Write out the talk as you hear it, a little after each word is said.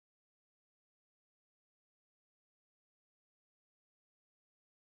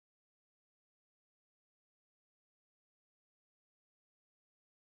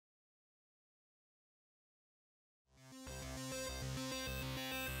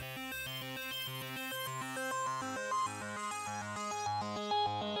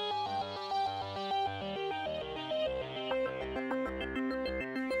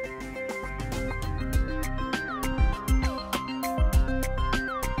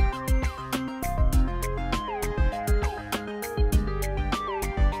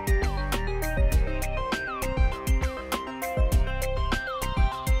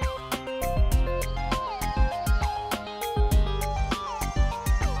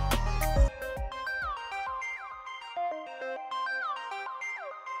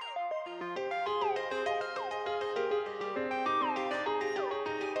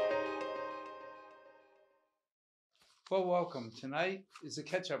Well, welcome. Tonight is a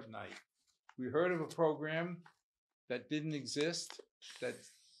catch-up night. We heard of a program that didn't exist that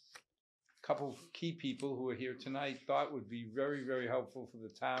a couple of key people who are here tonight thought would be very, very helpful for the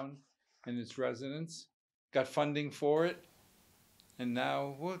town and its residents. Got funding for it, and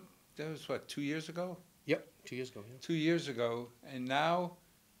now that was 2 years ago? Yep, 2 years ago. Yeah. 2 years ago, and now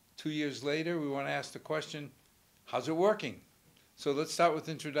 2 years later, we want to ask the question, how's it working? So let's start with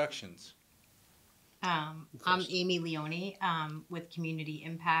introductions. I'm Amy Leone with Community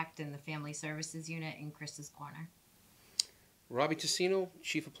Impact and the Family Services Unit in Chris's Corner. Robbie Tusino,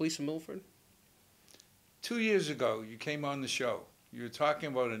 Chief of Police of Milford. 2 years ago, you came on the show. You were talking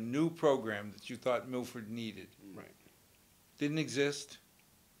about a new program that you thought Milford needed. Right. Didn't exist.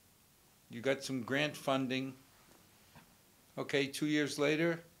 You got some grant funding. Okay, 2 years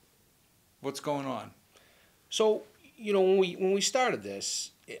later, what's going on? So, when we started this,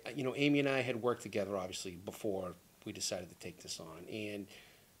 Amy and I had worked together, obviously, before we decided to take this on. And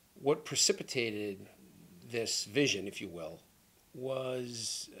what precipitated this vision, if you will,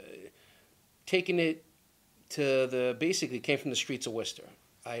 was taking it to basically came from the streets of Worcester.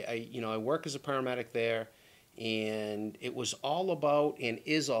 I work as a paramedic there, and it was all about and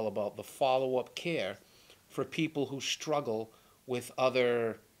is all about the follow-up care for people who struggle with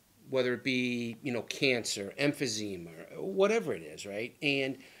other, whether it be, cancer, emphysema, whatever it is, right?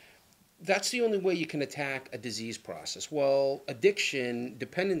 And that's the only way you can attack a disease process. Well, addiction,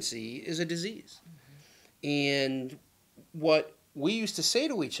 dependency is a disease. Mm-hmm. And what we used to say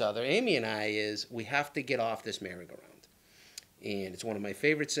to each other, Amy and I, is we have to get off this merry-go-round. And it's one of my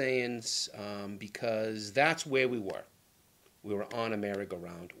favorite sayings because that's where we were. We were on a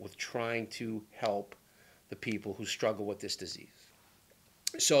merry-go-round with trying to help the people who struggle with this disease.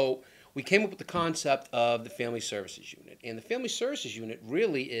 So we came up with the concept of the Family Services Unit. And the Family Services Unit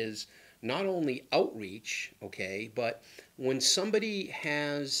really is not only outreach, okay, but when somebody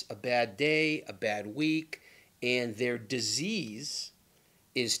has a bad day, a bad week, and their disease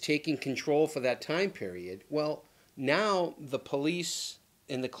is taking control for that time period, well, now the police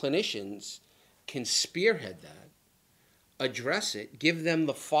and the clinicians can spearhead that, address it, give them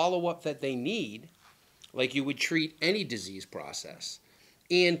the follow-up that they need, like you would treat any disease process,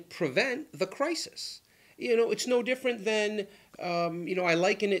 and prevent the crisis. It's no different than, I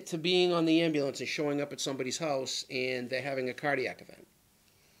liken it to being on the ambulance and showing up at somebody's house and they're having a cardiac event.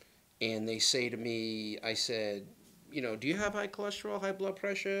 And they say to me, I said, do you have high cholesterol, high blood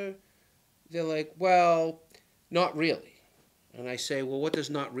pressure? They're like, well, not really. And I say, well, what does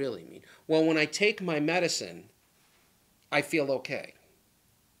not really mean? Well, when I take my medicine, I feel okay.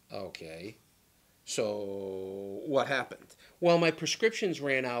 Okay. So what happened? Well, my prescriptions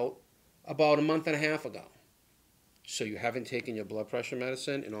ran out about a month and a half ago. So you haven't taken your blood pressure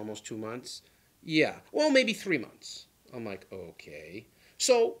medicine in almost 2 months? Yeah. Well, maybe 3 months. I'm like, okay.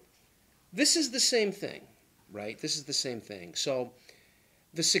 So this is the same thing, right? This is the same thing. So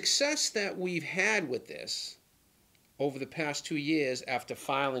the success that we've had with this over the past 2 years after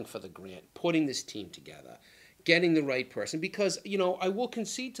filing for the grant, putting this team together, getting the right person, because, I will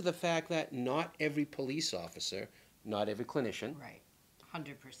concede to the fact that not every police officer, not every clinician, Right,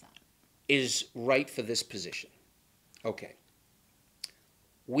 100%. is right for this position. Okay.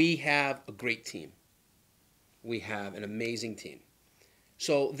 We have a great team. We have an amazing team.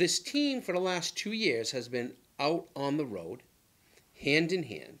 So this team for the last 2 years has been out on the road, hand in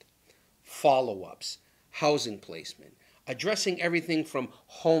hand, follow-ups, housing placement, addressing everything from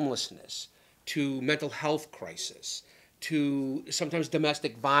homelessness to mental health crisis to sometimes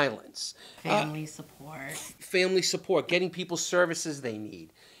domestic violence. Family support. Family support, getting people services they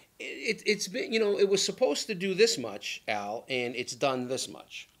need. It's been, it was supposed to do this much, Al, and it's done this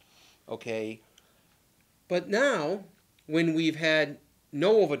much. Okay? But now, when we've had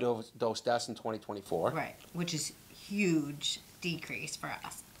no overdose deaths in 2024. Right, which is huge decrease for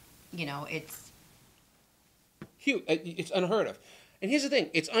us. It's huge. It's unheard of. And here's the thing.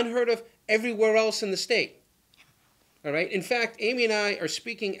 It's unheard of everywhere else in the state. All right? In fact, Amy and I are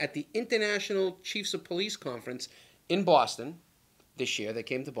speaking at the International Chiefs of Police Conference in Boston this year. They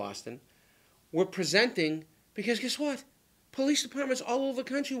came to Boston. We're presenting because guess what? Police departments all over the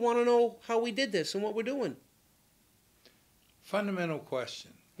country want to know how we did this and what we're doing. Fundamental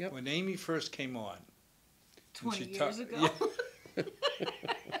question. Yep. When Amy first came on, 20 years ago. Yeah.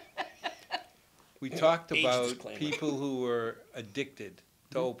 We talked Age about disclaimer. people who were addicted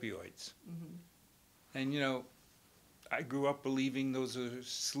to opioids. Mm-hmm. And, I grew up believing those are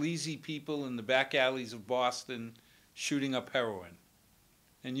sleazy people in the back alleys of Boston shooting up heroin.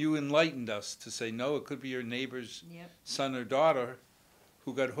 And you enlightened us to say, no, it could be your neighbor's Yep. son or daughter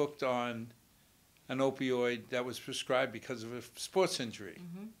who got hooked on an opioid that was prescribed because of a sports injury.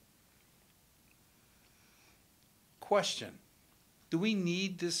 Mm-hmm. Question: do we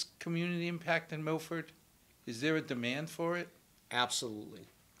need this community impact in Milford? Is there a demand for it? Absolutely.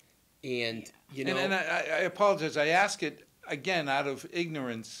 And, you know. And I apologize. I ask it again out of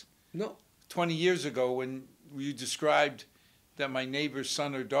ignorance. No. 20 years ago, when you described that my neighbor's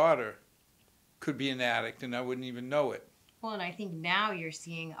son or daughter could be an addict and I wouldn't even know it. Well, and I think now you're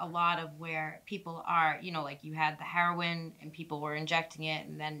seeing a lot of where people are, you know, like you had the heroin and people were injecting it,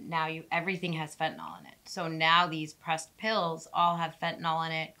 and then now everything has fentanyl in it. So now these pressed pills all have fentanyl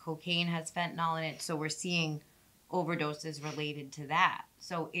in it, cocaine has fentanyl in it, so we're seeing overdoses related to that.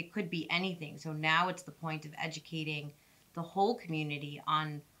 So it could be anything. So now it's the point of educating the whole community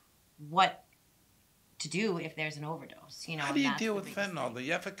on what to do if there's an overdose. You know, how do you and deal that's with the biggest fentanyl? thing.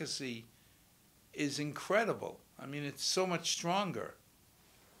 The efficacy is incredible. I mean, it's so much stronger.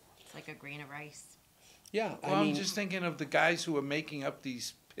 It's like a grain of rice. Yeah. Well, I'm just thinking of the guys who are making up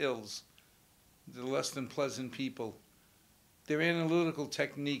these pills, the less than pleasant people. Their analytical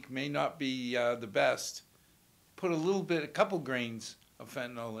technique may not be the best. Put a couple grains of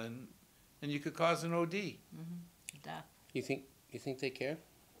fentanyl in, and you could cause an OD. Mm-hmm. Death. You think they care?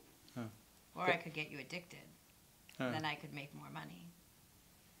 Or I could get you addicted. Then I could make more money.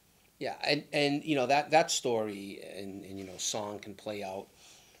 Yeah, and you know that story and you know song can play out.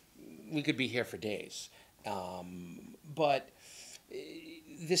 We could be here for days, but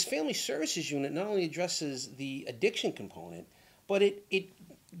this family services unit not only addresses the addiction component, but it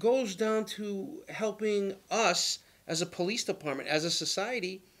goes down to helping us as a police department, as a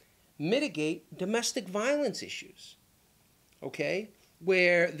society, mitigate domestic violence issues. Okay,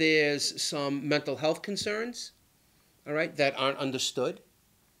 where there's some mental health concerns, all right, that aren't understood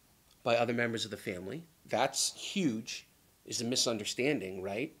by other members of the family. That's huge, is a misunderstanding,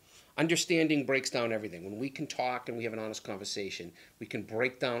 right? Understanding breaks down everything. When we can talk and we have an honest conversation, we can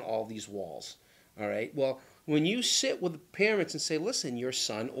break down all these walls, all right? Well, when you sit with parents and say, listen, your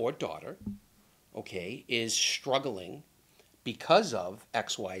son or daughter, okay, is struggling because of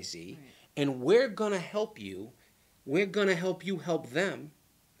XYZ, right, and we're going to help you, help them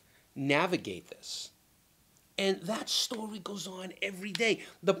navigate this. And that story goes on every day.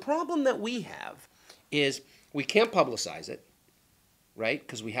 The problem that we have is we can't publicize it, right?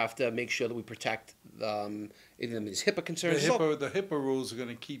 Because we have to make sure that we protect these HIPAA concerns. The HIPAA rules are going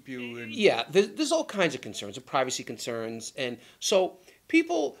to keep you in. Yeah, there's all kinds of concerns, of privacy concerns. And so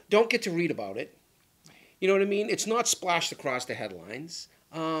people don't get to read about it. You know what I mean? It's not splashed across the headlines.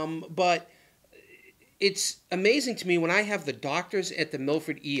 But it's amazing to me when I have the doctors at the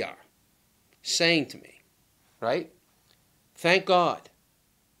Milford ER saying to me, right? Thank God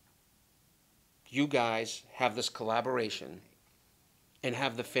you guys have this collaboration and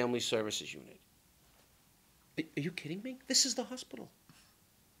have the family services unit. Are you kidding me? This is the hospital.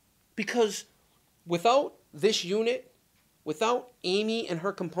 Because without this unit, without Amy and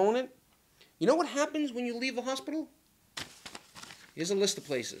her component, you know what happens when you leave the hospital? Here's a list of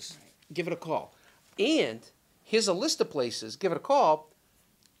places. Give it a call. And here's a list of places. Give it a call.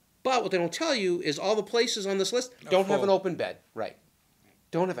 But what they don't tell you is all the places on this list don't have an open bed. Right.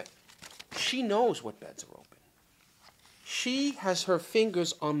 Don't have it. She knows what beds are open. She has her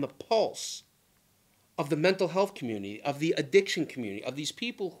fingers on the pulse of the mental health community, of the addiction community, of these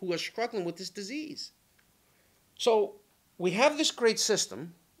people who are struggling with this disease. So we have this great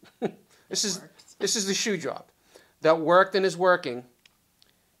system. This is the shoe job that worked and is working.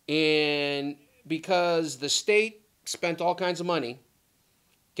 And because the state spent all kinds of money,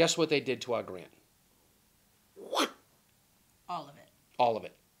 guess what they did to our grant? What? All of it. All of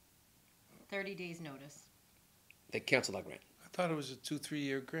it. 30 days notice. They canceled our grant. I thought it was a 2-3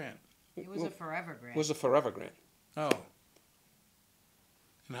 year grant. It was a forever grant. It was a forever grant. Oh.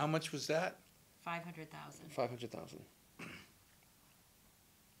 And how much was that? $500,000. $500,000.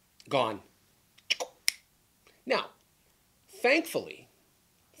 Gone. Now, thankfully,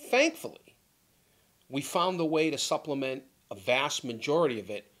 we found the way to supplement a vast majority of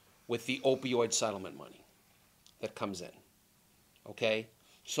it with the opioid settlement money that comes in. Okay?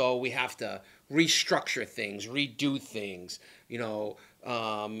 So we have to restructure things, redo things,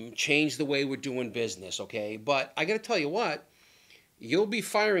 change the way we're doing business, okay? But I got to tell you what, you'll be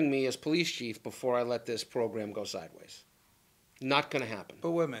firing me as police chief before I let this program go sideways. Not going to happen.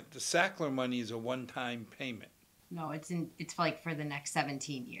 But wait a minute, the Sackler money is a one-time payment. No, it's like for the next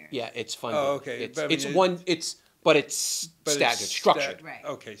 17 years. Yeah, it's funded. Oh, okay. It's staggered, structured. Right.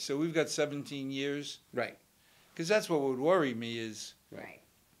 Okay, so we've got 17 years. Right. Because that's what would worry me is Right.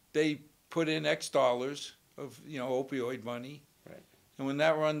 they put in X dollars of opioid money. Right. And when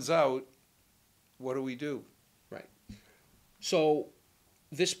that runs out, what do we do? Right. So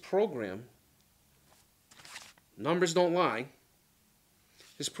this program, numbers don't lie,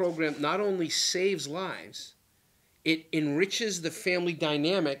 this program not only saves lives, it enriches the family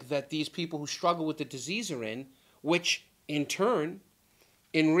dynamic that these people who struggle with the disease are in, which in turn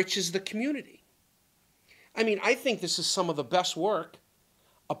enriches the community. I mean, I think this is some of the best work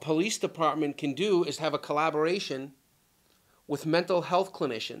a police department can do, is have a collaboration with mental health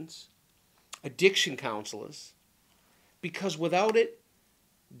clinicians, addiction counselors, because without it,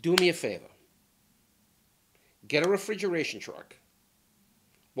 do me a favor. Get a refrigeration truck.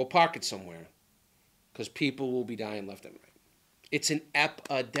 We'll park it somewhere, because people will be dying left and right. It's an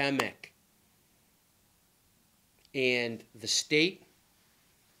epidemic. And the state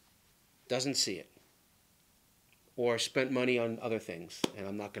doesn't see it, or spent money on other things, and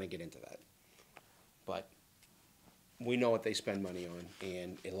I'm not going to get into that. But we know what they spend money on,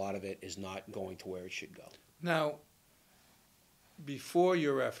 and a lot of it is not going to where it should go. Now, before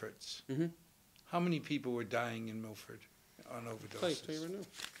your efforts, Mm-hmm. how many people were dying in Milford on overdoses? Tell you right now.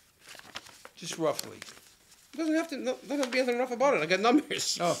 Just roughly. It doesn't have to be anything rough about it. I got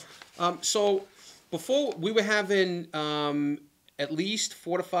numbers. Oh. So before, we were having at least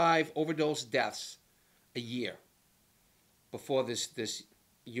 4 to 5 overdose deaths a year before this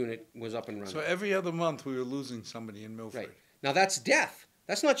unit was up and running. So every other month we were losing somebody in Milford. Right. Now that's death.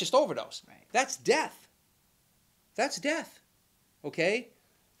 That's not just overdose. Right. That's death. That's death. Okay?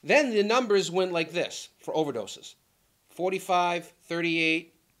 Then the numbers went like this for overdoses. 45,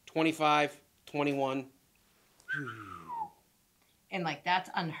 38, 25, 21. And like that's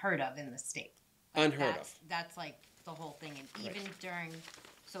unheard of in the state. Unheard of. That's like the whole thing. And even during,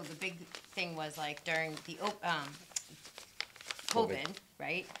 so the big thing was like during the COVID,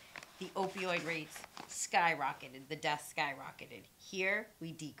 right? The opioid rates skyrocketed, the deaths skyrocketed. Here,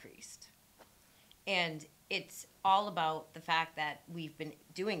 we decreased. And it's all about the fact that we've been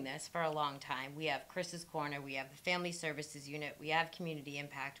doing this for a long time. We have Chris's Corner, we have the Family Services Unit, we have Community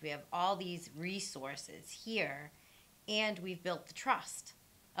Impact, we have all these resources here, and we've built the trust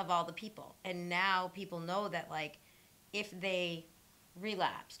of all the people. And now people know that, like, if they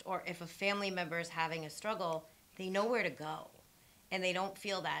relapsed or if a family member is having a struggle, they know where to go. And they don't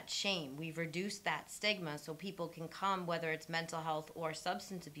feel that shame. We've reduced that stigma so people can come, whether it's mental health or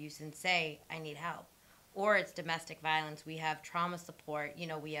substance abuse, and say, I need help. Or it's domestic violence. We have trauma support. You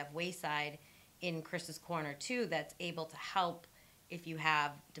know, we have Wayside in Chris's Corner, too, that's able to help if you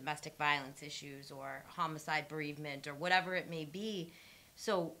have domestic violence issues or homicide, bereavement, or whatever it may be.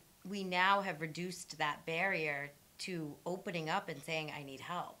 So we now have reduced that barrier to opening up and saying, I need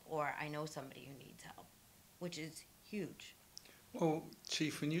help, or I know somebody who needs help, which is huge. Well,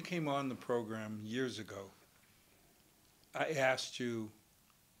 Chief, when you came on the program years ago, I asked you,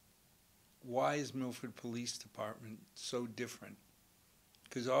 why is Milford Police Department so different?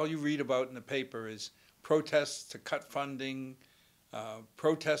 Because all you read about in the paper is protests to cut funding,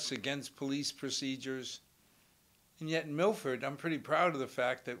 protests against police procedures. And yet in Milford, I'm pretty proud of the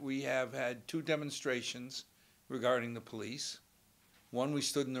fact that we have had 2 demonstrations regarding the police. One, we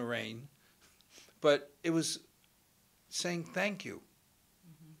stood in the rain, but it was saying thank you.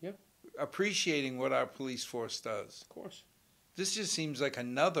 Yep. Appreciating what our police force does. Of course. This just seems like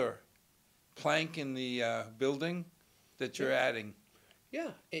another plank in the building that you're adding.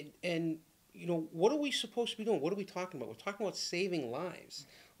 Yeah, and you know, what are we supposed to be doing? What are we talking about? We're talking about saving lives.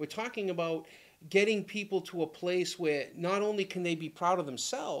 We're talking about getting people to a place where not only can they be proud of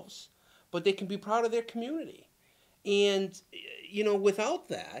themselves, but they can be proud of their community. And, you know, without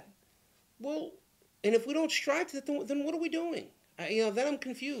that, well, and if we don't strive to that, then what are we doing? You know, then I'm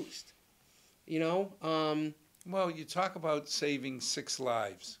confused. You know? Well, you talk about saving 6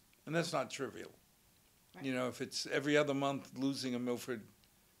 lives, and that's not trivial. Right. You know, if it's every other month losing a Milford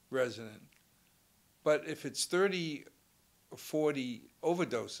resident. But if it's 30 or 40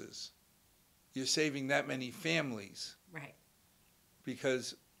 overdoses, you're saving that many families. Right.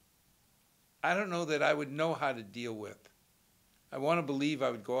 Because I don't know that I would know how to deal with. I want to believe I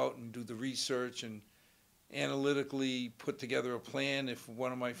would go out and do the research and analytically put together a plan if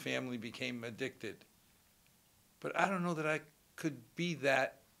one of my family became addicted. But I don't know that I could be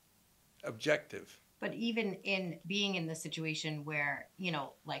that objective. But even in being in the situation where, you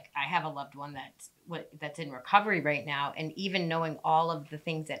know, like I have a loved one that's in recovery right now, and even knowing all of the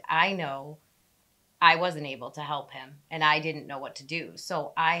things that I know, I wasn't able to help him, and I didn't know what to do.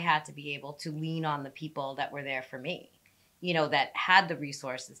 So I had to be able to lean on the people that were there for me, you know, that had the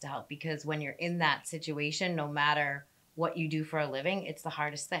resources to help. Because when you're in that situation, no matter what you do for a living, it's the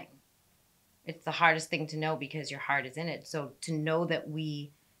hardest thing. It's the hardest thing to know because your heart is in it. So to know that we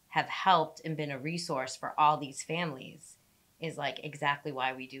have helped and been a resource for all these families is like exactly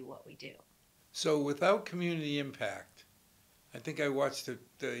why we do what we do. So without community impact, I think I watched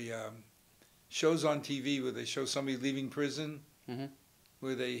the shows on TV where they show somebody leaving prison, Mhm.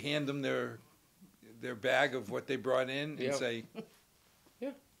 where they hand them their bag of what they brought in and Yeah. say,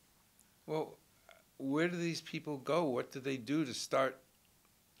 Yeah. well, where do these people go? What do they do to start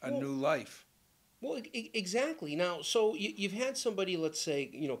a Well, new life? Well, exactly. Now, so you've had somebody, let's say,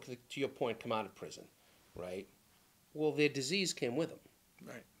 to your point, come out of prison, right? Well, their disease came with them.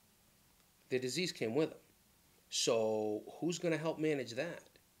 Right. Their disease came with them. So who's going to help manage that?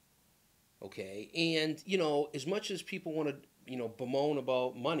 Okay. And, as much as people want to, bemoan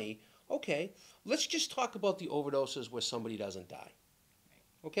about money, okay, let's just talk about the overdoses where somebody doesn't die.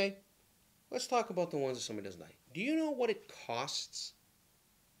 Okay? Let's talk about the ones that somebody doesn't die. Do you know what it costs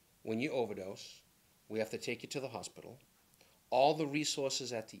when you overdose? We have to take you to the hospital. All the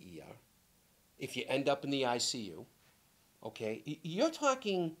resources at the ER. If you end up in the ICU, okay, you're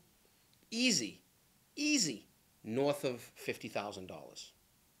talking easy, north of $50,000.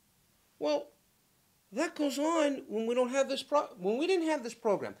 Well, that goes on when we don't have this when we didn't have this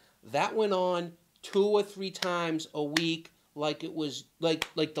program. That went on 2 or 3 times a week, like it was like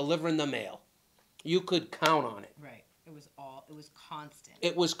delivering the mail. You could count on it. Right. It was constant.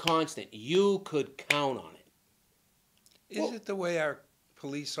 It was constant. You could count on it. Is it the way our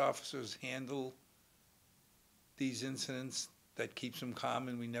police officers handle these incidents that keeps them calm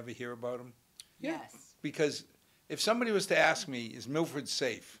and we never hear about them? Yes. Because if somebody was to ask me, is Milford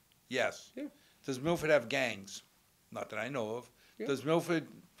safe? Yes. Yeah. Does Milford have gangs? Not that I know of. Yeah. Does Milford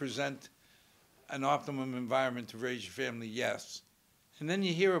present an optimum environment to raise your family? Yes. And then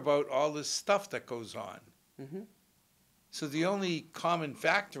you hear about all this stuff that goes on. Mm-hmm. So the only common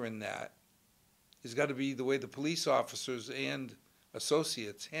factor in that has got to be the way the police officers and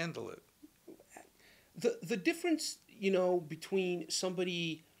associates handle it. The difference, between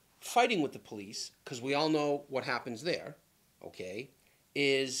somebody fighting with the police, because we all know what happens there, okay,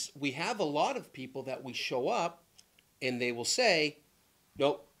 is we have a lot of people that we show up and they will say,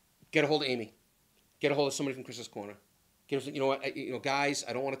 nope, get a hold of Amy. Get a hold of somebody from Chris's Corner. You know what, guys,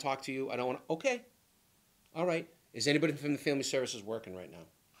 I don't want to talk to you. I don't want to, okay. All right. Is anybody from the family services working right now?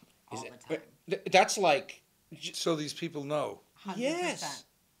 All the time. That's like... So these people know. 100%. Yes.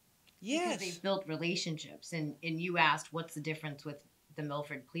 Because they've built relationships. And you asked what's the difference with the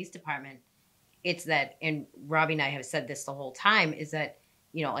Milford Police Department. It's that, and Robbie and I have said this the whole time, is that,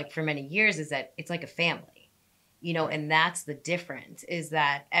 like for many years, is that it's like a family. And that's the difference, is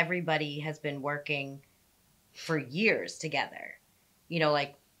that everybody has been working for years together.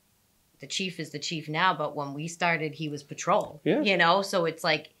 Like the chief is the chief now, but when we started, he was patrol. Yeah. So it's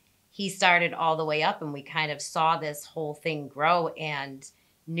like he started all the way up and we kind of saw this whole thing grow and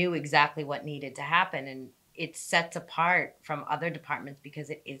knew exactly what needed to happen. And it sets apart from other departments because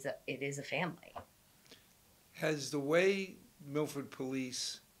it is a family. Has the way Milford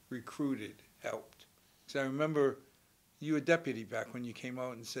Police recruited helped? Because I remember you were deputy back when you came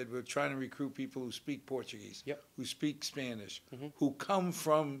out and said, we're trying to recruit people who speak Portuguese, Yep. who speak Spanish, Mm-hmm. who come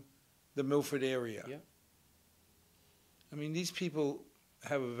from the Milford area. Yep. I mean, these people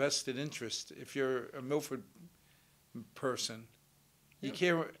have a vested interest. If you're a Milford person, you Yep.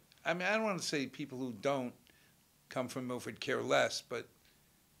 care. I mean, I don't want to say people who don't come from Milford care less, but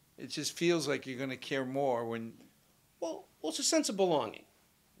it just feels like you're going to care more when... Well, it's a sense of belonging,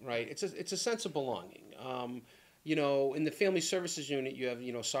 right? It's a sense of belonging. In the family services unit, you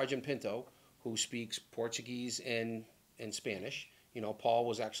have, Sergeant Pinto, who speaks Portuguese and Spanish. Paul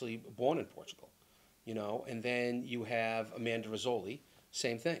was actually born in Portugal, and then you have Amanda Rizzoli,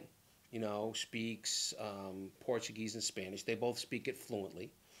 same thing, speaks Portuguese and Spanish. They both speak it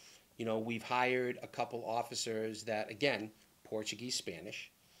fluently. We've hired a couple officers that, again, Portuguese,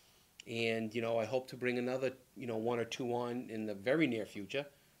 Spanish. And, I hope to bring another, 1 or 2 on in the very near future,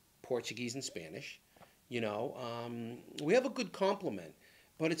 Portuguese and Spanish. We have a good complement,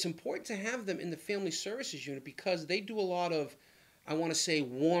 but it's important to have them in the family services unit because they do a lot of, I want to say,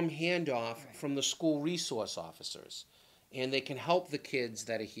 warm handoff from the school resource officers. And they can help the kids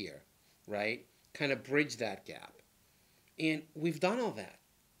that are here, right? Kind of bridge that gap. And we've done all that.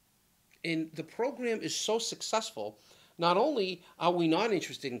 And the program is so successful, not only are we not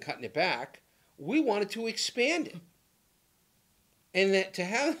interested in cutting it back, we wanted to expand it. And that to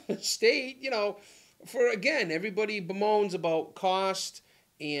have the state, for, again, everybody bemoans about cost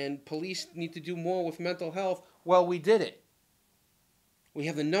and police need to do more with mental health. Well, we did it. We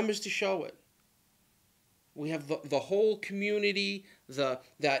have the numbers to show it. We have the whole community,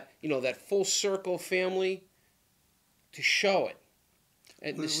 that full circle family to show it.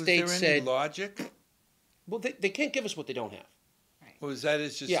 And the Was state there any said, logic? well, they can't give us what they don't have. Or was that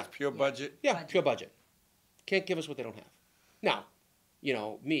it's just Yeah. pure budget? Yeah, Budget. pure budget. Can't give us what they don't have. Now,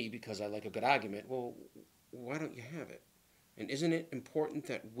 me, because I like a good argument, well, why don't you have it? And isn't it important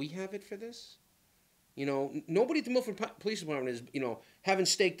that we have it for this? Nobody at the Milford Police Department is, having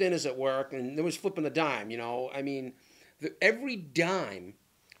steak dinners at work and there was flipping the dime, I mean, every dime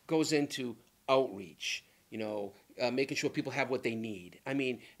goes into outreach, making sure people have what they need. I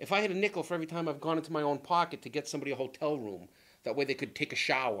mean, if I had a nickel for every time I've gone into my own pocket to get somebody a hotel room, that way they could take a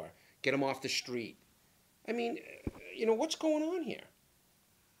shower, get them off the street. I mean, what's going on here?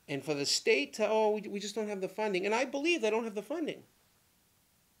 And for the state to, we just don't have the funding. And I believe they don't have the funding.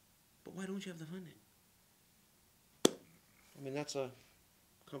 But why don't you have the funding? I mean, that's a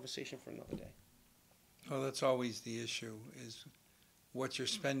conversation for another day. Well, that's always the issue, is what you're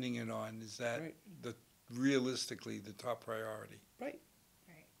spending it on. Is that Right. realistically the top priority? Right.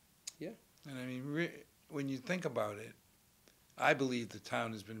 Right. Yeah. And I mean, when you think about it, I believe the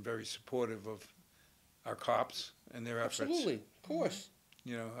town has been very supportive of our cops and their efforts. Absolutely. Of course.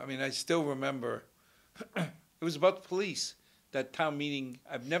 I mean, I still remember, it was about the police, that town meeting.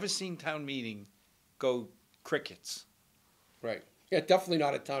 I've never seen town meeting go crickets. Right. Yeah, definitely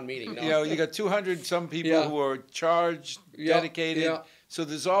not a town meeting. No. You got 200 some people Yeah. who are charged, Yeah, dedicated. yeah. So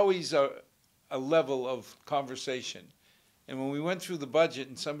there's always a level of conversation. And when we went through the budget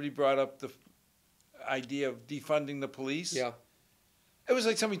and somebody brought up the idea of defunding the police, Yeah. it was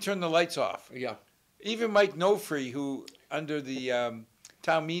like somebody turned the lights off. Yeah. Even Mike Nofree, who under the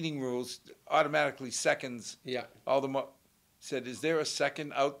town meeting rules automatically seconds Yeah. all the said, "Is there a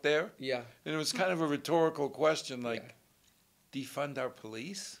second out there?" Yeah. And it was kind of a rhetorical question, like, defund our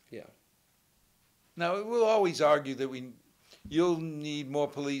police? Yeah. Now, we'll always argue that you'll need more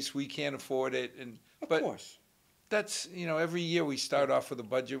police, we can't afford it. Of But course. that's, every year we start off with a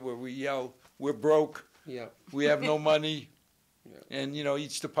budget where we yell, we're broke, Yeah. we have no money. Yeah. And,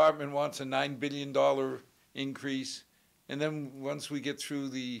 each department wants a $9 billion increase. And then once we get through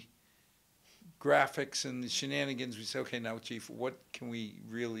the graphics and the shenanigans, we say, okay, now, Chief, what can we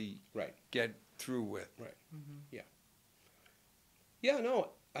really Right. get through with? Right. Yeah. Yeah, no,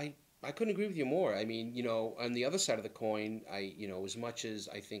 I couldn't agree with you more. I mean, on the other side of the coin, as much as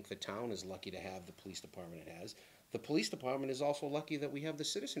I think the town is lucky to have the police department it has, the police department is also lucky that we have the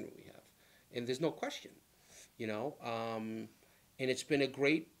citizenry we have. And there's no question, and it's been a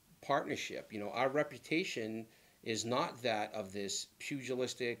great partnership. Our reputation is not that of this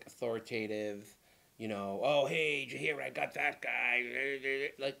pugilistic, authoritative, oh, hey, did you hear I got that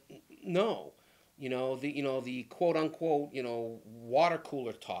guy? Like, no. The quote unquote, water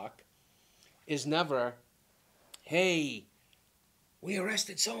cooler talk is never, hey, we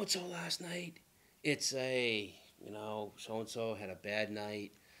arrested so and so last night. It's so and so had a bad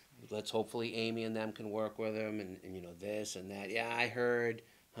night. Let's hopefully Amy and them can work with him and this and that. Yeah, I heard,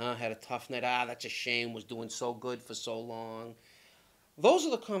 had a tough night. That's a shame, was doing so good for so long. Those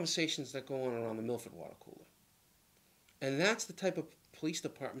are the conversations that go on around the Milford water cooler. And that's the type of police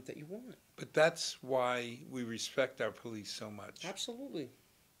department that you want. But that's why we respect our police so much. Absolutely.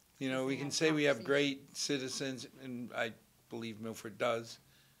 We can say we have great citizens, and I believe Milford does,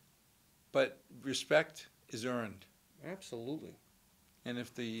 but respect is earned. Absolutely. And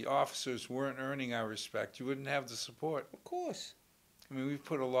if the officers weren't earning our respect, you wouldn't have the support. Of course. I mean, we've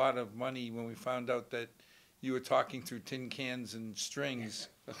put a lot of money when we found out that you were talking through tin cans and strings.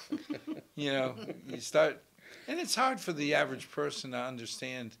 You start, and it's hard for the average person to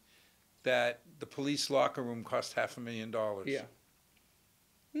understand that the police locker room cost $500,000. Yeah.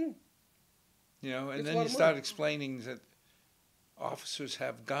 And It's then a lot you of start money. explaining that officers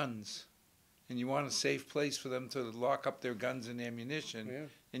have guns, and you want a safe place for them to lock up their guns and ammunition, Yeah.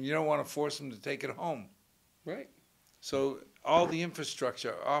 and you don't want to force them to take it home. Right. So all the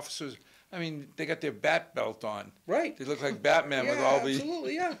infrastructure, officers, I mean, they got their bat belt on. Right. They look like Batman with Yeah, all the,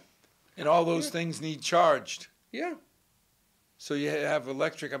 absolutely, yeah. and all those Yeah. things need charged. Yeah. So you have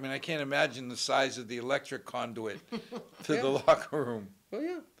electric. I mean, I can't imagine the size of the electric conduit to Yeah. the locker room. Oh,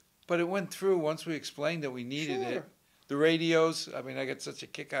 yeah. But it went through once we explained that we needed it. Sure. The radios, I mean, I got such a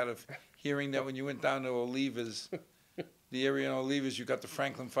kick out of hearing that when you went down to Oliva's, the area in Oliva's, you got the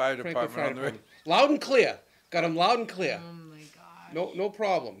Franklin Fire Franklin Department Fire on the radio. Department. Loud and clear. Got them loud and clear. Oh my god. No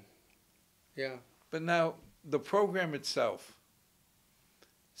problem. Yeah. But now, the program itself,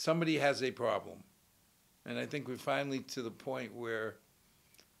 somebody has a problem. And I think we're finally to the point where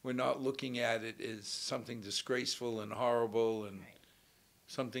we're not looking at it as something disgraceful and horrible and Right.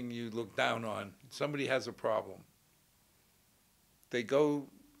 something you look down on. Somebody has a problem. They go,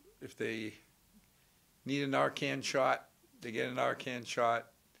 if they need a Narcan shot, they get an Narcan shot,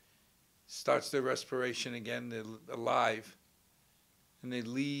 starts their respiration again, they're alive, and they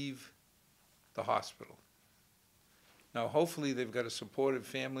leave the hospital. Now, hopefully they've got a supportive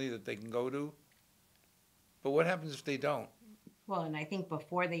family that they can go to, but what happens if they don't? Well, and I think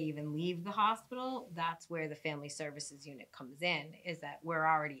before they even leave the hospital, that's where the family services unit comes in, is that we're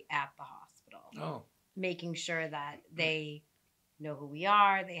already at the hospital. Oh, Making sure that they know who we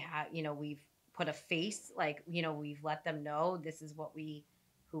are. They have, we've put a face, like, we've let them know this is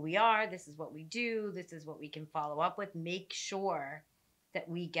who we are. This is what we do. This is what we can follow up with. Make sure that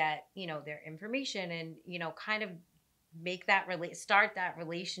we get, their information and, kind of make that start that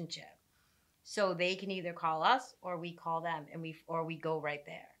relationship. So they can either call us or we call them, and we go right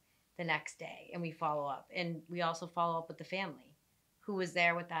there the next day and we follow up. And we also follow up with the family who was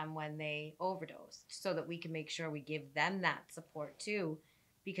there with them when they overdosed, so that we can make sure we give them that support too,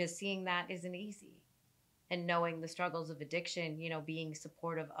 because seeing that isn't easy. And knowing the struggles of addiction, being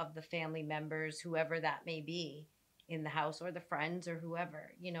supportive of the family members, whoever that may be in the house, or the friends, or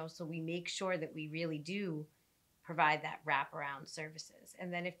whoever, so we make sure that we really do provide that wraparound services.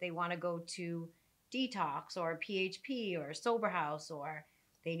 And then if they want to go to detox or PHP or sober house, or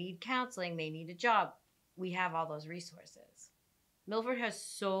they need counseling, they need a job, we have all those resources. Milford has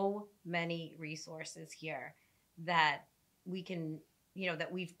so many resources here that we can,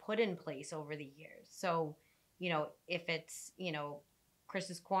 that we've put in place over the years. So, if it's,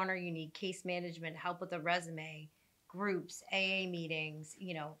 Chris's Corner, you need case management, help with a resume, groups, AA meetings,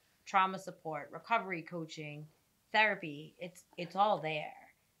 trauma support, recovery coaching, therapy, it's all there.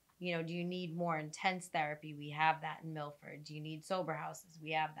 Do you need more intense therapy? We have that in Milford. Do you need sober houses?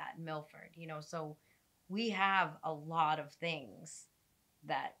 We have that in Milford. So we have a lot of things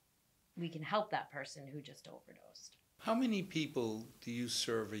that we can help that person who just overdosed. how many people do you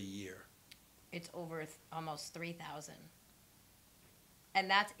serve a year? It's over almost 3,000. And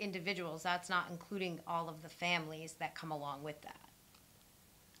that's individuals. That's not including all of the families that come along with that.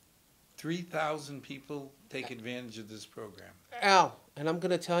 3,000 people take advantage of this program. Al, and I'm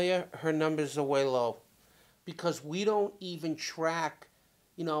going to tell you, her numbers are way low. Because we don't even track,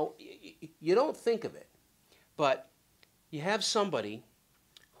 you don't think of it. But you have somebody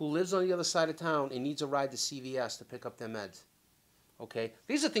who lives on the other side of town and needs a ride to CVS to pick up their meds. Okay?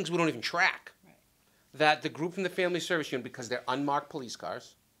 These are things we don't even track. Right. That the group from the family service unit, because they're unmarked police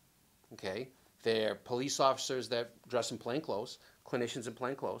cars, okay? They're police officers that dress in plain clothes, clinicians in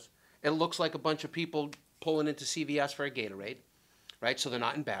plain clothes. It looks like a bunch of people pulling into CVS for a Gatorade, right? So they're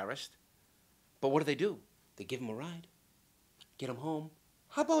not embarrassed. But what do? They give them a ride, get them home.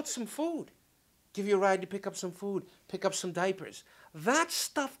 How about some food? Give you a ride to pick up some food, pick up some diapers. That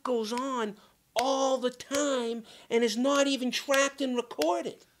stuff goes on all the time and is not even tracked and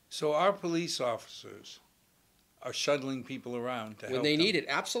recorded. So our police officers are shuttling people around to help When they them. need it,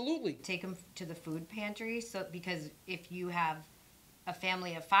 absolutely. Take them to the food pantry, because if you have a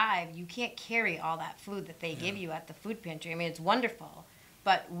family of 5, you can't carry all that food that they give you at the food pantry. I mean, it's wonderful,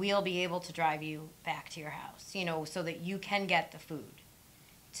 but we'll be able to drive you back to your house, so that you can get the food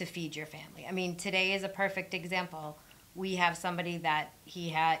to feed your family. I mean, today is a perfect example. We have somebody that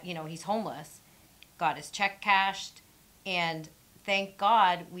he's homeless, got his check cashed, and thank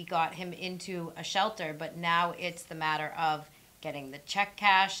God we got him into a shelter, but now it's the matter of getting the check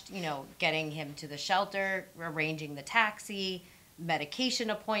cashed, getting him to the shelter, arranging the taxi,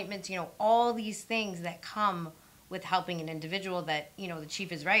 medication appointments, all these things that come with helping an individual that, the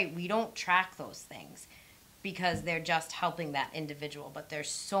chief is right. We don't track those things because they're just helping that individual. But there's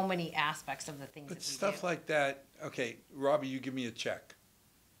so many aspects of the things But that we stuff do. like that, okay, Robbie, you give me a check.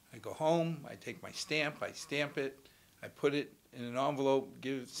 I go home, I take my stamp, I stamp it, I put it in an envelope,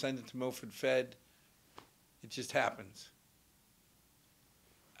 send it to Milford Fed. It just happens.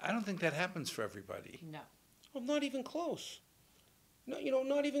 I don't think that happens for everybody. No. Well, not even close. No,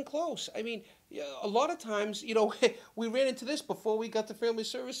 not even close. I mean, a lot of times, we ran into this before we got the family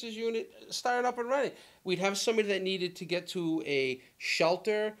services unit started up and running. We'd have somebody that needed to get to a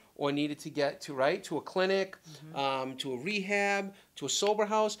shelter or needed to get to a clinic, to a rehab, to a sober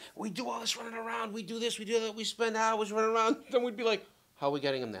house. We do all this running around. We do this, we do that. We spend hours running around. Then we'd be like, how are we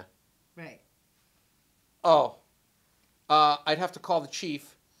getting them there? Right. Oh, I'd have to call the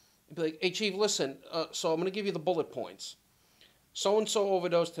chief and be like, hey, chief, listen, so I'm going to give you the bullet points. So-and-so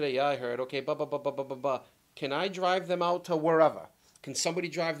overdosed today. Yeah, I heard. Okay, blah, blah, blah, blah, blah, blah, blah. Can I drive them out to wherever? Can somebody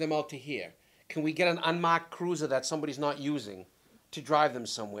drive them out to here? Can we get an unmarked cruiser that somebody's not using to drive them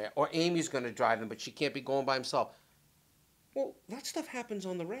somewhere? Or Amy's going to drive them, but she can't be going by herself. Well, that stuff happens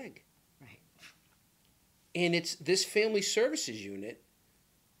on the reg. Right. And it's this family services unit,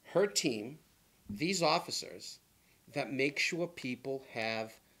 her team, these officers, that make sure people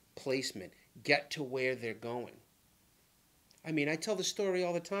have placement, get to where they're going. I mean, I tell the story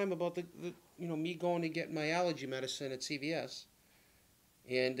all the time about me going to get my allergy medicine at CVS,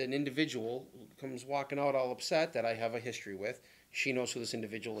 and an individual comes walking out all upset that I have a history with. She knows who this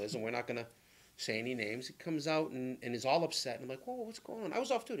individual is, and we're not going to say any names. He comes out and is all upset, and I'm like, whoa, what's going on? I was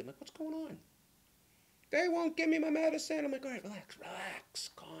off duty. I'm like, what's going on? They won't give me my medicine. I'm like, all right, relax,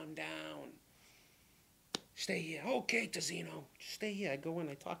 calm down. Stay here. Okay, Tusino, stay here. I go in,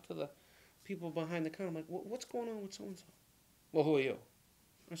 I talk to the people behind the counter. I'm like, what's going on with so-and-so? Well, who are you?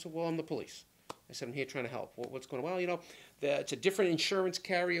 I said, well, I'm the police. I said, I'm here trying to help. What's going on? Well, it's a different insurance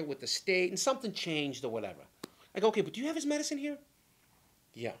carrier with the state, and something changed or whatever. I go, okay, but do you have his medicine here?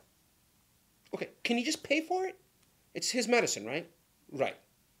 Yeah. Okay, can you just pay for it? It's his medicine, right? Right.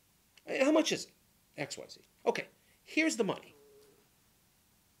 How much is it? XYZ. Okay, here's the money.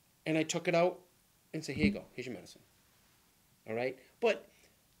 And I took it out and said, here you go, here's your medicine. All right? But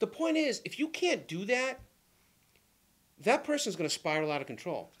the point is, if you can't do that, that person's going to spiral out of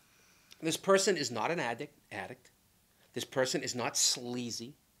control. This person is not an addict. This person is not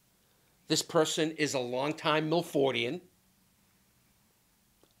sleazy. This person is a longtime Milfordian.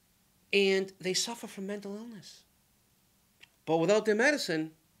 And they suffer from mental illness. But without their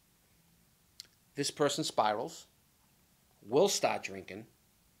medicine, this person spirals, will start drinking,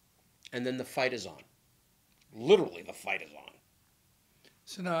 and then the fight is on. Literally, the fight is on.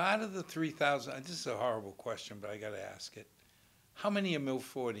 So now, out of the 3,000, this is a horrible question, but I got to ask it. How many are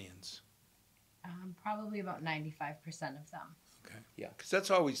Milfordians? Probably about 95% of them. Okay. Yeah. Because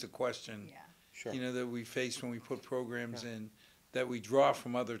that's always the question, Yeah. Sure. that we face when we put programs in that we draw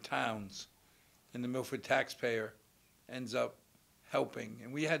from other towns, and the Milford taxpayer ends up helping.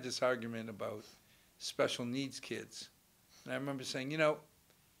 And we had this argument about special needs kids. And I remember saying,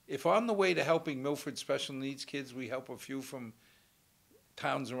 if on the way to helping Milford special needs kids, we help a few from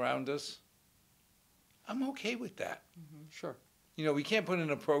towns around us, I'm okay with that. Mm-hmm. Sure. We can't put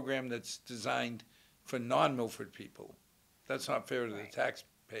in a program that's designed for non-Milford people. That's not fair to the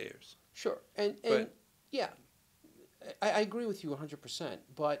taxpayers. Sure. And yeah, I agree with you 100%.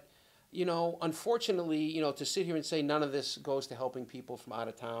 But, unfortunately, to sit here and say none of this goes to helping people from out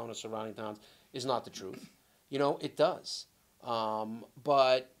of town or surrounding towns is not the truth. It does.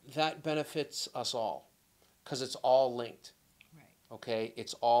 But that benefits us all because it's all linked. Right. Okay?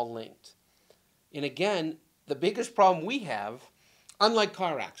 It's all linked. And again, the biggest problem we have, unlike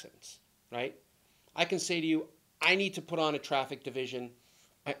car accidents, right? I can say to you, I need to put on a traffic division,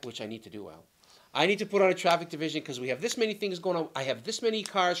 which I need to do well. I need to put on a traffic division because we have this many things going on. I have this many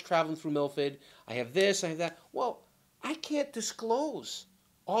cars traveling through Milford. I have this, I have that. Well, I can't disclose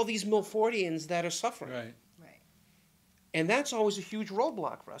all these Milfordians that are suffering. Right. Right. And that's always a huge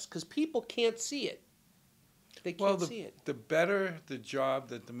roadblock for us because people can't see it. They can't see it. The better the job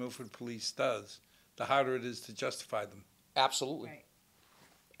that the Milford police does, the harder it is to justify them. Absolutely. Right.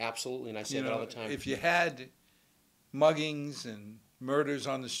 Absolutely, and I say that all the time. If you had muggings and murders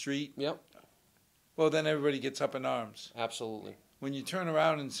on the street, Yep. well, then everybody gets up in arms. Absolutely. When you turn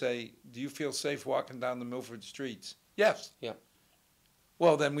around and say, do you feel safe walking down the Milford streets? Yes. Yep.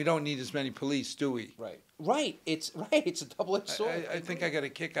 Well, then we don't need as many police, do we? Right. Right. It's a double-edged sword. I think I got a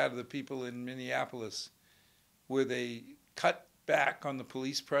kick out of the people in Minneapolis where they cut back on the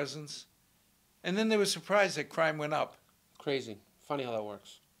police presence, and then they were surprised that crime went up. Crazy. Funny how that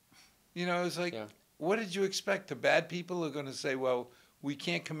works. It's like, what did you expect? The bad people are going to say, well, we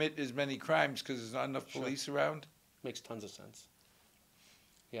can't commit as many crimes because there's not enough police around? Makes tons of sense.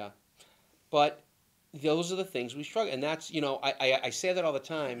 Yeah. But those are the things we struggle. And that's, I say that all the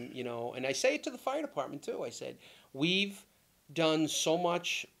time, and I say it to the fire department too. I said, we've done so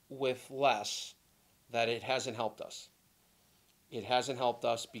much with less that it hasn't helped us. It hasn't helped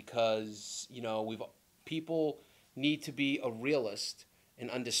us because, people need to be a realist and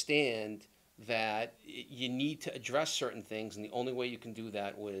understand that you need to address certain things, and the only way you can do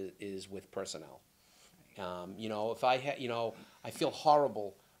that is with personnel. If I feel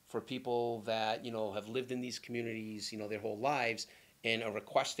horrible for people that have lived in these communities their whole lives and are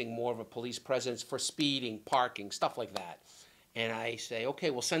requesting more of a police presence for speeding, parking, stuff like that. And I say, okay,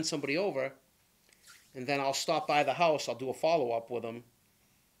 we'll send somebody over, and then I'll stop by the house. I'll do a follow-up with them.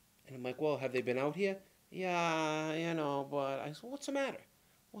 And I'm like, well, have they been out here? Yeah, but I said, what's the matter?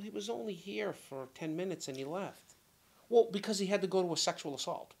 Well, he was only here for 10 minutes and he left. Well, because he had to go to a sexual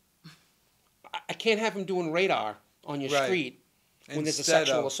assault. I can't have him doing radar on your street when there's a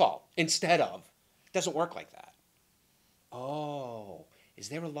sexual assault. Instead of. It doesn't work like that. Oh, is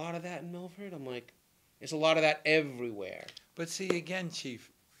there a lot of that in Milford? I'm like, there's a lot of that everywhere. But see, again,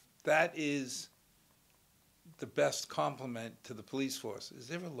 Chief, that is the best compliment to the police force. Is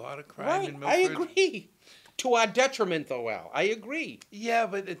there a lot of crime Right, in Milford? I agree. To our detriment, though, Al. I agree. Yeah,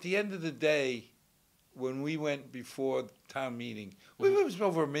 but at the end of the day, when we went before the town meeting, we was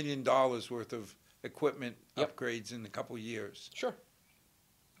over $1 million worth of equipment Yep. upgrades in a couple of years. Sure.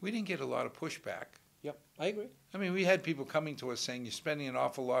 We didn't get a lot of pushback. Yep, I agree. I mean, we had people coming to us saying, you're spending an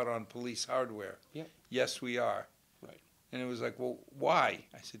awful lot on police hardware. Yep. Yes, we are. Right. And it was like, well, why?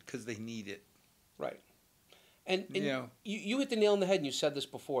 I said, because they need it. Right. And You know. you hit the nail on the head, and you said this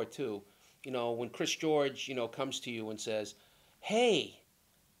before, too. You know, when Chris George, comes to you and says, hey,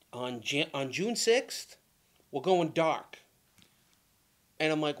 on June 6th, we're going dark.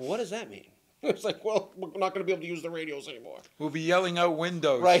 And I'm like, what does that mean? It's like, well, we're not going to be able to use the radios anymore. We'll be yelling out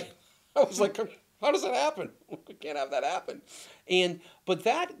windows. Right. I was like, how does that happen? We can't have that happen. But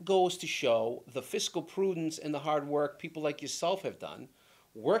that goes to show the fiscal prudence and the hard work people like yourself have done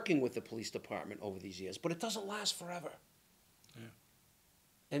working with the police department over these years. But it doesn't last forever.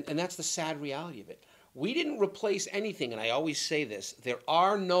 Yeah. And that's the sad reality of it. We didn't replace anything, and I always say this, there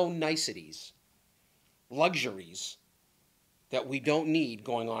are no niceties, luxuries, that we don't need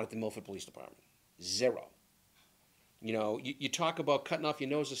going on at the Milford Police Department. Zero. You talk about cutting off your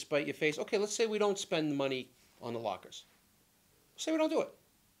nose to spite your face. Okay, let's say we don't spend the money on the lockers. Say we don't do it.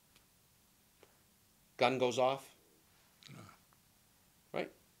 Gun goes off.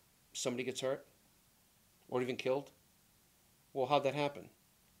 Right? Somebody gets hurt. Or even killed. Well, how'd that happen?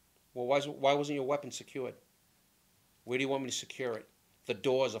 Well, why wasn't your weapon secured? Where do you want me to secure it? The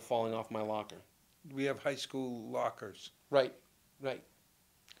doors are falling off my locker. We have high school lockers. Right, right.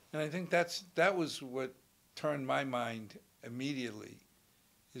 And I think that was what turned my mind immediately,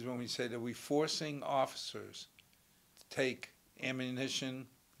 is when we said, are we forcing officers to take ammunition,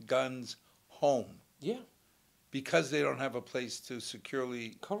 guns home? Yeah. Because they don't have a place to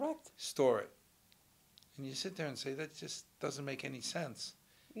securely correct store it. And you sit there and say, that just doesn't make any sense.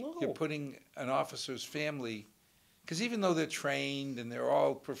 No. You're putting an officer's family, because even though they're trained and they're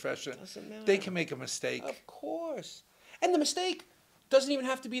all professional, they can make a mistake. Of course. And the mistake doesn't even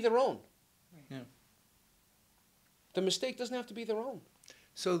have to be their own. Yeah. The mistake doesn't have to be their own.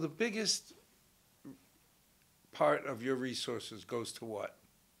 So the biggest part of your resources goes to what?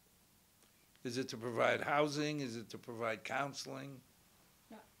 Is it to provide housing? Is it to provide counseling?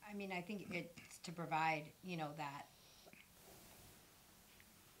 No, I mean, I think it's to provide, that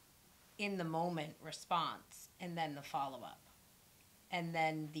in the moment response, and then the follow-up, and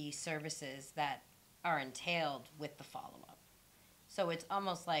then the services that are entailed with the follow-up. So it's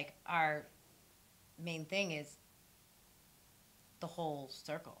almost like our main thing is the whole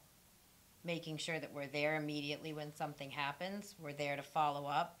circle, making sure that we're there immediately when something happens, we're there to follow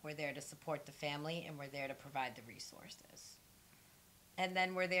up, we're there to support the family, and we're there to provide the resources. And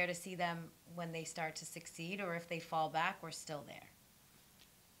then we're there to see them when they start to succeed, or if they fall back, we're still there.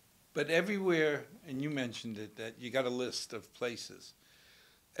 But everywhere, and you mentioned it, that you got a list of places,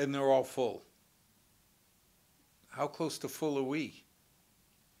 and they're all full. How close to full are we?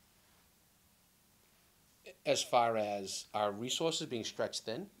 As far as our resources being stretched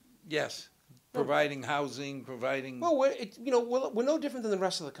thin? Yes. Providing housing, providing... Well, we're no different than the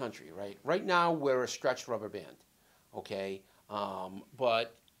rest of the country, right? Right now, we're a stretched rubber band, okay?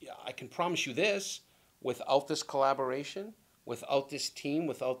 But I can promise you this, without this collaboration, without this team,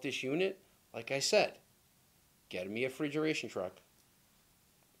 without this unit, like I said, get me a refrigeration truck,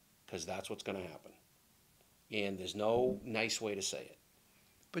 because that's what's going to happen. And there's no nice way to say it.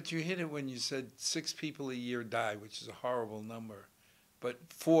 But you hit it when you said 6 people a year die, which is a horrible number, but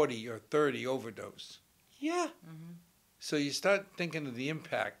 40 or 30 overdose. Yeah. Mm-hmm. So you start thinking of the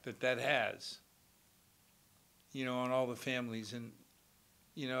impact that has, on all the families. And,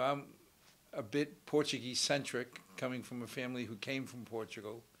 I'm a bit Portuguese-centric, coming from a family who came from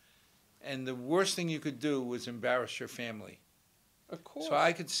Portugal. And the worst thing you could do was embarrass your family. Of course. So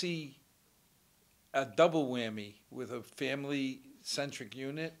I could see a double whammy with a family-centric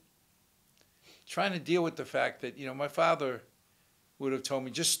unit, trying to deal with the fact that, my father would have told me,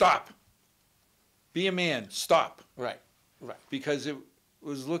 just stop. Be a man, stop. Right. Because it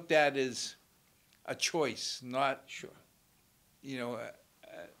was looked at as a choice, not, Sure.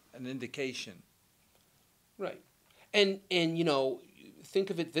 An indication. Right. And think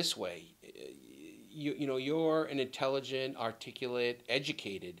of it this way. You're an intelligent, articulate,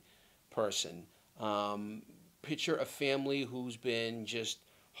 educated person. Picture a family who's been just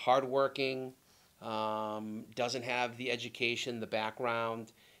hardworking, doesn't have the education, the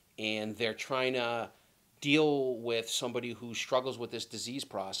background, and they're trying to deal with somebody who struggles with this disease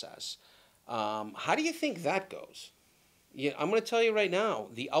process. How do you think that goes? I'm going to tell you right now,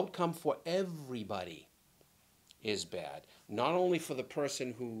 the outcome for everybody is bad. Not only for the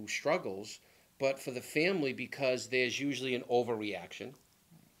person who struggles, but for the family, because there's usually an overreaction.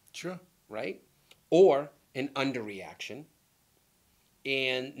 Sure. Right? Or an underreaction.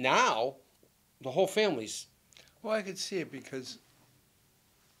 And now the whole family's... Well, I could see it because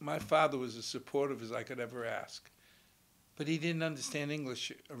my father was as supportive as I could ever ask. But he didn't understand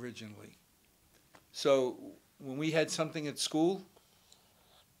English originally. So when we had something at school,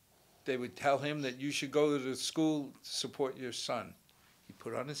 they would tell him that you should go to the school to support your son. He'd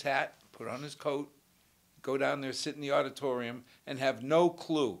put on his hat, put on his coat, go down there, sit in the auditorium, and have no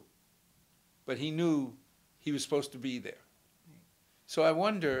clue. But he knew he was supposed to be there. So I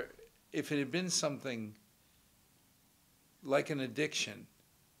wonder if it had been something like an addiction,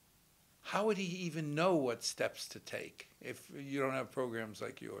 how would he even know what steps to take if you don't have programs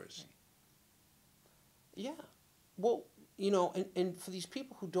like yours? Yeah. Well, you know, and for these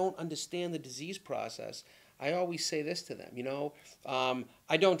people who don't understand the disease process, I always say this to them, you know,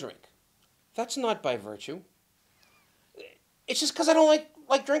 I don't drink. That's not by virtue. It's just because I don't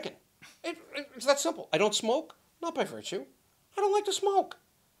like drinking. It's that simple. I don't smoke, not by virtue. I don't like to smoke.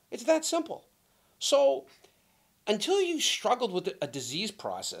 It's that simple. So until you struggled with a disease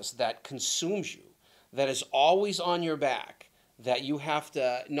process that consumes you, that is always on your back, that you have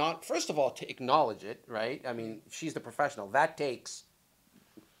to not, first of all, to acknowledge it, right? I mean, she's the professional. That's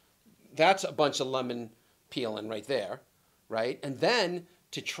a bunch of lemon peeling right there, right? And then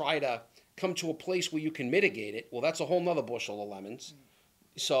to try to come to a place where you can mitigate it, well, that's a whole nother bushel of lemons.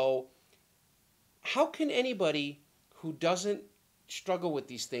 So how can anybody who doesn't struggle with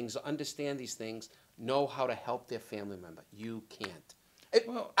these things, understand these things, know how to help their family member? You can't.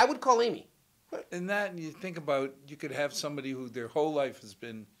 Well, I would call Amy. And that, you think about, you could have somebody who their whole life has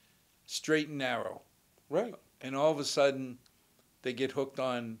been straight and narrow. Right. And all of a sudden, they get hooked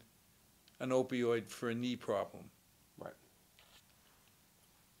on an opioid for a knee problem. Right.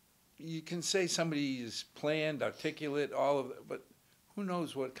 You can say somebody is planned, articulate, all of that, but who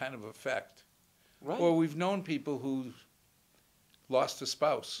knows what kind of effect. Right. Or we've known people who lost a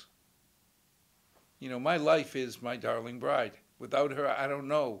spouse. You know, my life is my darling bride. Without her, I don't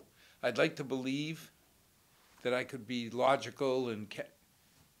know. I'd like to believe that I could be logical and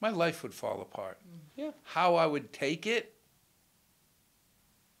my life would fall apart. Yeah. How I would take it,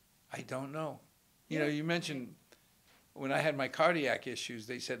 I don't know. You know, you mentioned when I had my cardiac issues,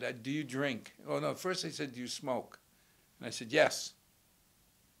 they said, do you drink? Oh, no, first they said, do you smoke? And I said, yes.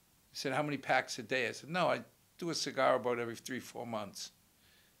 He said, how many packs a day? I said, no, I do a cigar about every 3-4 months.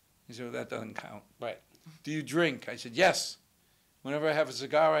 He said, well, that doesn't count. Right. Do you drink? I said, yes. Whenever I have a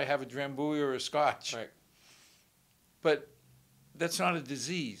cigar, I have a Drambuie or a Scotch. Right. But that's not a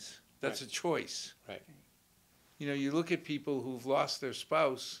disease. That's a choice. Right. You know, you look at people who've lost their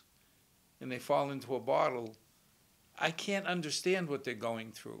spouse and they fall into a bottle. I can't understand what they're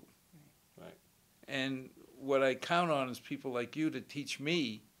going through. Right. And what I count on is people like you to teach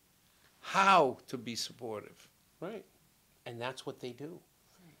me how to be supportive. Right. And that's what they do.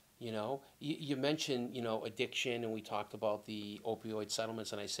 You know, you mentioned, you know, addiction, and we talked about the opioid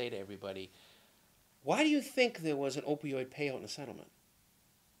settlements, and I say to everybody, why do you think there was an opioid payout in a settlement?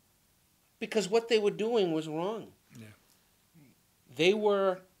 Because what they were doing was wrong. Yeah. They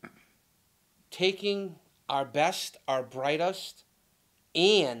were taking our best, our brightest,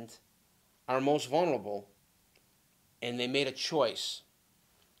 and our most vulnerable, and they made a choice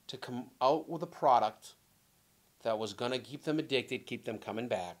to come out with a product that was going to keep them addicted, keep them coming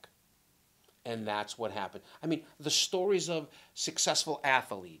back. And that's what happened. I mean, the stories of successful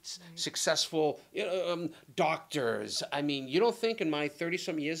athletes, successful doctors. I mean, you don't think in my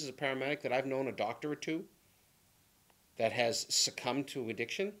 30-some years as a paramedic that I've known a doctor or two that has succumbed to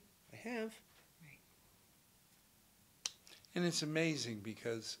addiction? I have. Right. And it's amazing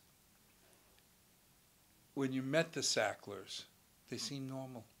because when you met the Sacklers, they seemed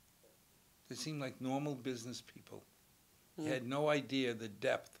normal. They seemed like normal business people. You had no idea the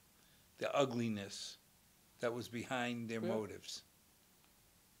depth, the ugliness that was behind their motives.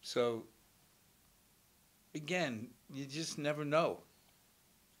 So, again, you just never know.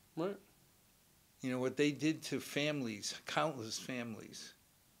 Right. You know, what they did to families, countless families,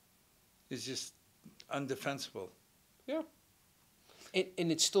 is just undefensible. Yeah.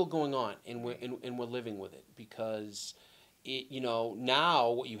 And it's still going on, and we're living with it, because you know, now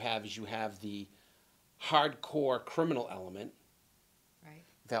what you have is you have the hardcore criminal element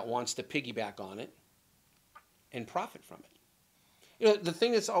that wants to piggyback on it and profit from it. You know, the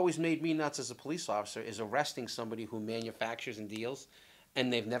thing that's always made me nuts as a police officer is arresting somebody who manufactures and deals,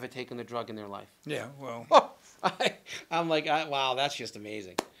 and they've never taken the drug in their life. Yeah, well. I'm like, wow, that's just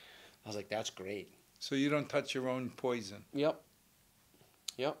amazing. I was like, that's great. So you don't touch your own poison. Yep.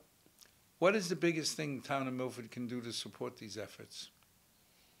 Yep. What is the biggest thing the town of Milford can do to support these efforts?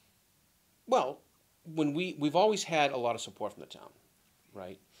 Well, when we've always had a lot of support from the town,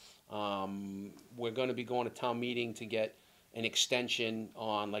 right? We're going to be going to town meeting to get an extension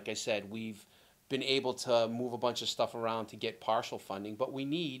on, like I said, we've been able to move a bunch of stuff around to get partial funding, but we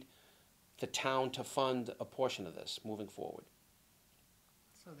need the town to fund a portion of this moving forward.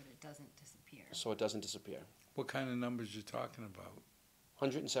 So that it doesn't disappear. So it doesn't disappear. What kind of numbers you talking about?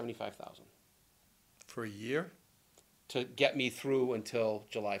 175,000 For a year? to get me through until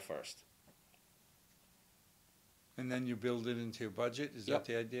July 1st. And then you build it into your budget? Is Yep.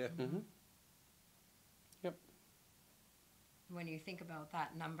 that the idea? Mm-hmm. Yep. When you think about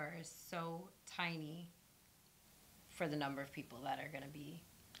that number is so tiny for the number of people that are going to be.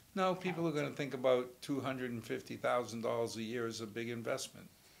 No, people are going to think about $250,000 a year as a big investment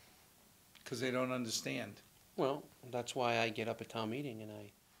because they don't understand. Well, that's why I get up at town meeting and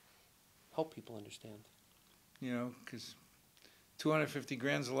I help people understand. You know, because 250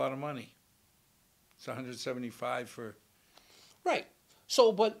 grand's a lot of money. It's 175 for. Right.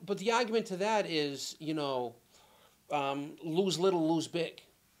 So, but the argument to that is, lose little, lose big.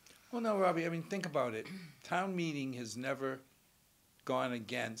 Well, no, Robbie. I mean, think about it. Town meeting has never gone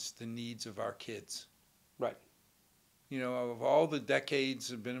against the needs of our kids. Right. You know, of all the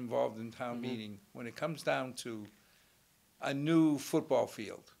decades I've been involved in town Mhm. meeting, when it comes down to a new football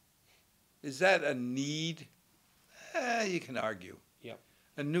field, is that a need? You can argue. Yep.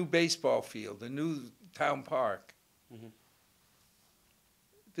 A new baseball field, a new town park. Mhm.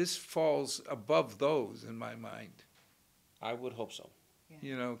 This falls above those in my mind. I would hope so.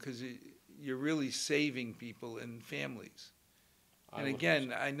 You know, because you're really saving people and families. I And would again,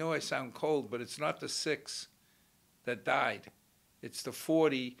 hope so. I know I sound cold, but it's not the 6 that died. It's the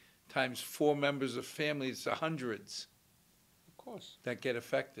 40 times 4 members of family. It's the hundreds Of course. that get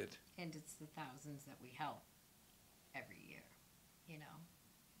affected. And it's the thousands that we help every year,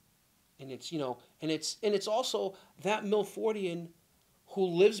 And it's, and it's also that Milfordian who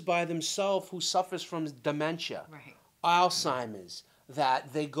lives by themselves, who suffers from dementia, Right. Alzheimer's,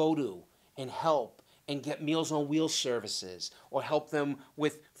 that they go to and help and get Meals on Wheels services or help them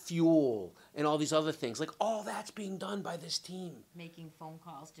with fuel and all these other things. Like, all that's being done by this team. Making phone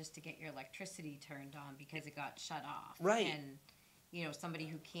calls just to get your electricity turned on because it got shut off. Right. And, somebody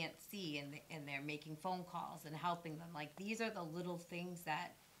who can't see and they're making phone calls and helping them. Like, these are the little things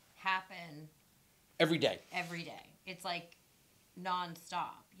that happen Every day. every day. It's like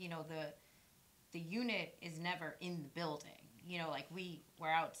nonstop. The unit is never in the building. Like we're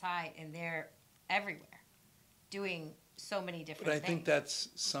outside and they're everywhere doing so many different But I things. think that's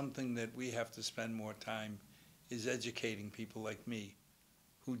something that we have to spend more time is educating people like me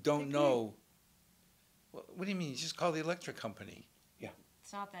who don't know. Well, what do you mean? You just call the electric company.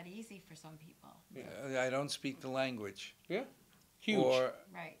 It's not that easy for some people. I don't speak the language. Huge. Or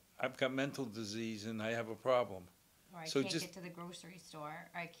Right. I've got mental disease and I have a problem. Or I So can't just- get to the grocery store.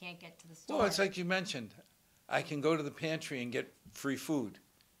 Or I can't get to the store. Well, it's like you mentioned. I can go to the pantry and get free food.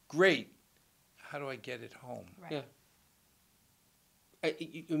 Great. How do I get it home? Right. Yeah. I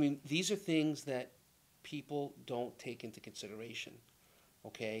mean, these are things that people don't take into consideration.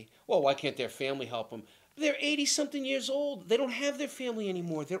 Okay? Well, why can't their family help them? They're 80-something years old. They don't have their family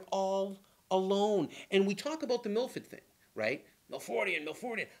anymore. They're all alone. And we talk about the Milford thing, right?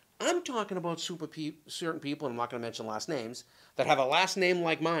 Milfordian. I'm talking about certain people, and I'm not going to mention last names, that have a last name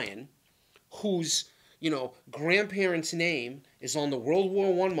like mine, whose, grandparents' name is on the World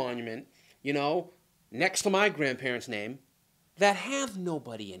War I monument, next to my grandparents' name, that have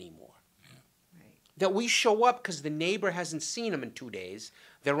nobody anymore. Right. That we show up because the neighbor hasn't seen them in 2 days.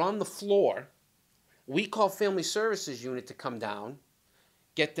 They're on the floor. We call Family Services Unit to come down,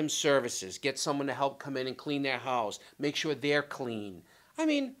 get them services, get someone to help come in and clean their house, make sure they're clean. I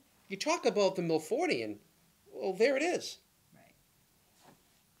mean, you talk about the Milfordian, well, there it is. Right.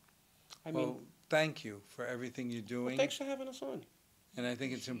 I mean, Well, thank you for everything you're doing. thanks for having us on. And I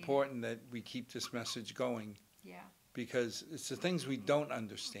think it's important that we keep this message going Yeah. because it's the things we don't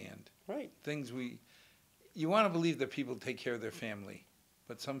understand. Right. You want to believe that people take care of their family,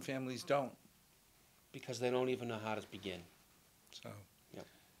 but some families don't. Because they don't even know how to begin. So, Yep.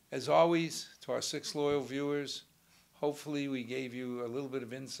 as always, to our 6 loyal viewers, hopefully we gave you a little bit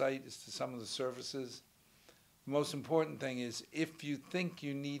of insight as to some of the services. The most important thing is if you think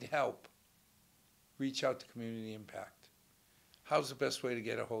you need help, reach out to Community Impact. How's the best way to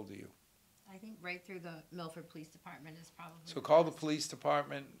get a hold of you? I think right through the Milford Police Department is probably. So call the police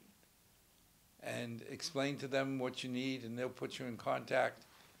department and explain to them what you need, and they'll put you in contact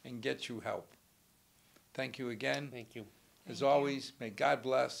and get you help. Thank you again. Thank you. As Thank you. always, may God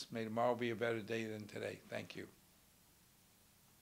bless. May tomorrow be a better day than today. Thank you.